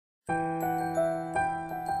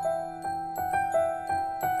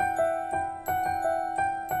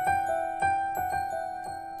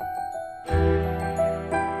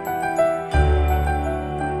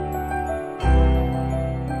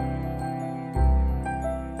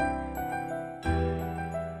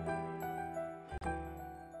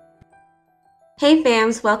Hey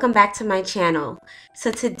fams, welcome back to my channel. So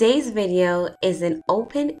today's video is an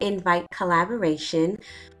open invite collaboration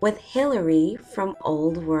with Hillary from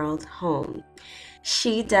Old World Home.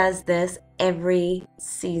 She does this every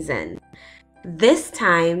season. This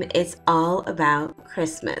time it's all about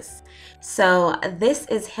Christmas. So this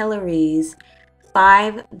is Hillary's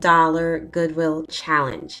 $5 Goodwill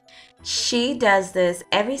challenge. She does this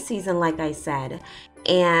every season, like I said,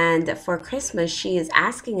 and for Christmas she is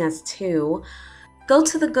asking us to go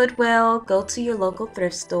to the Goodwill, go to your local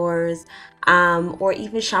thrift stores, or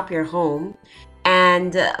even shop your home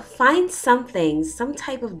and find something, some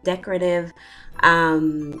type of decorative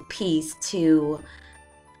piece to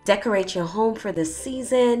decorate your home for the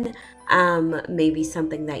season. Maybe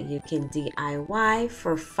something that you can DIY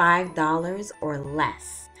for $5 or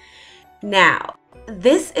less. Now,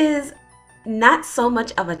 this is not so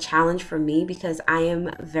much of a challenge for me because I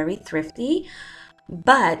am very thrifty,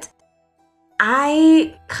 but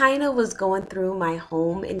I kind of was going through my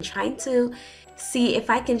home and trying to see if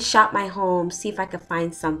I can shop my home, see if I could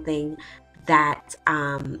find something that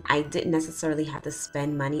I didn't necessarily have to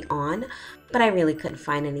spend money on, but I really couldn't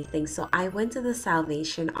find anything. So I went to the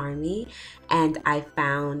Salvation Army and I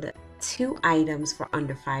found 2 items for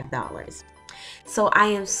under $5. So I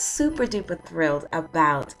am super duper thrilled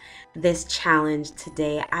about this challenge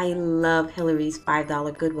today. I love Hillary's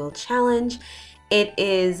 $5 Goodwill challenge. It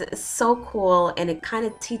is so cool, and it kind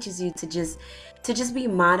of teaches you to just be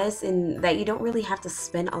modest, and that you don't really have to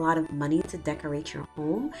spend a lot of money to decorate your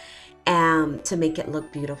home to make it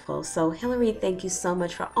look beautiful. So Hillary, thank you so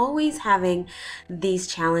much for always having these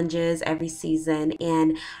challenges every season,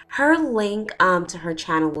 and her link to her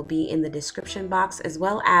channel will be in the description box, as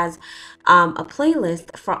well as a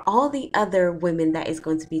playlist for all the other women that is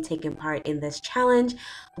going to be taking part in this challenge.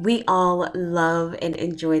 We all love and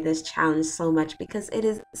enjoy this challenge so much because it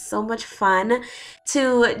is so much fun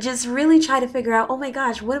to just really try to figure out, oh my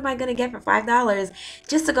gosh, what am I going to get for $5,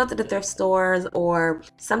 just to go to the thrift stores, or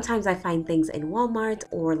sometimes I find things in Walmart,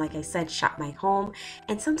 or like I said, shop my home,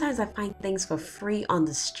 and sometimes I find things for free on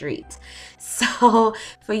the street. So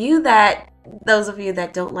for those of you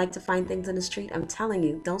that don't like to find things on the street, I'm telling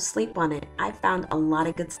you, don't sleep on it. I found a lot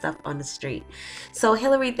of good stuff on the street. So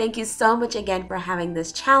Hillary, thank you so much again for having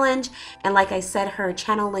this challenge. And like I said, her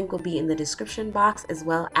channel link will be in the description box, as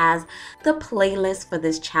well as the playlist for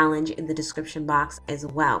this challenge in the description box as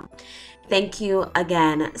well. Thank you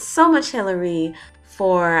again so much, Hillary,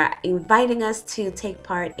 for inviting us to take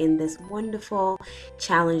part in this wonderful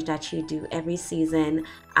challenge that you do every season.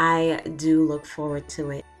 I do look forward to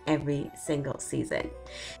it every single season.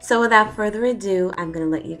 So without further ado, I'm gonna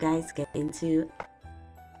let you guys get into.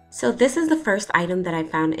 So this is the first item that I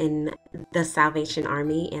found in the Salvation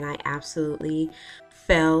Army, and I absolutely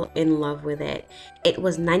fell in love with it. It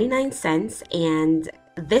was 99 cents, and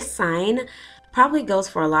this sign probably goes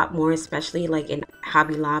for a lot more, especially like in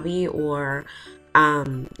Hobby Lobby or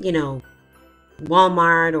you know,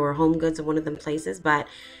 Walmart or Home Goods or one of them places. But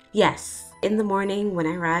yes, in the morning when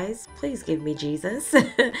I rise, please give me Jesus.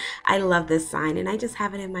 I love this sign, and I just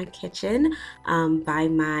have it in my kitchen by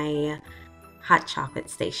my hot chocolate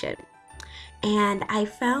station. And I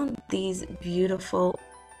found these beautiful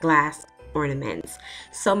glass ornaments.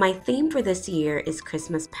 So my theme for this year is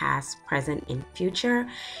Christmas past, present, and future,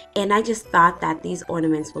 and I just thought that these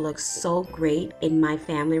ornaments will look so great in my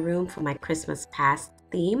family room for my Christmas past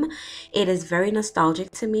theme. It is very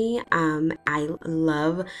nostalgic to me. I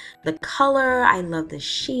love the color, I love the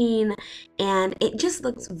sheen, and it just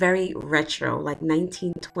looks very retro, like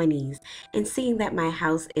 1920s, and seeing that my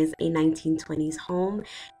house is a 1920s home,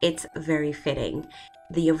 it's very fitting.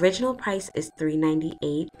 The original price is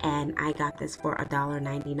 $3.98, and I got this for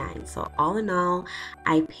 $1.99. So all in all,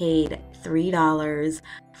 I paid $3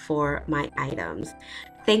 for my items.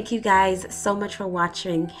 Thank you guys so much for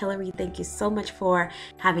watching. Hillary, thank you so much for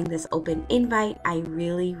having this open invite. I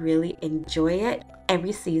really, really enjoy it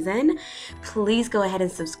every season. Please go ahead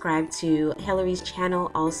and subscribe to Hillary's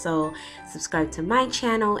channel. Also, subscribe to my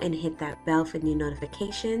channel and hit that bell for new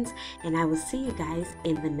notifications. And I will see you guys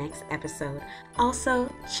in the next episode.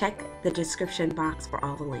 Also, check the description box for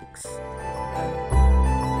all the links.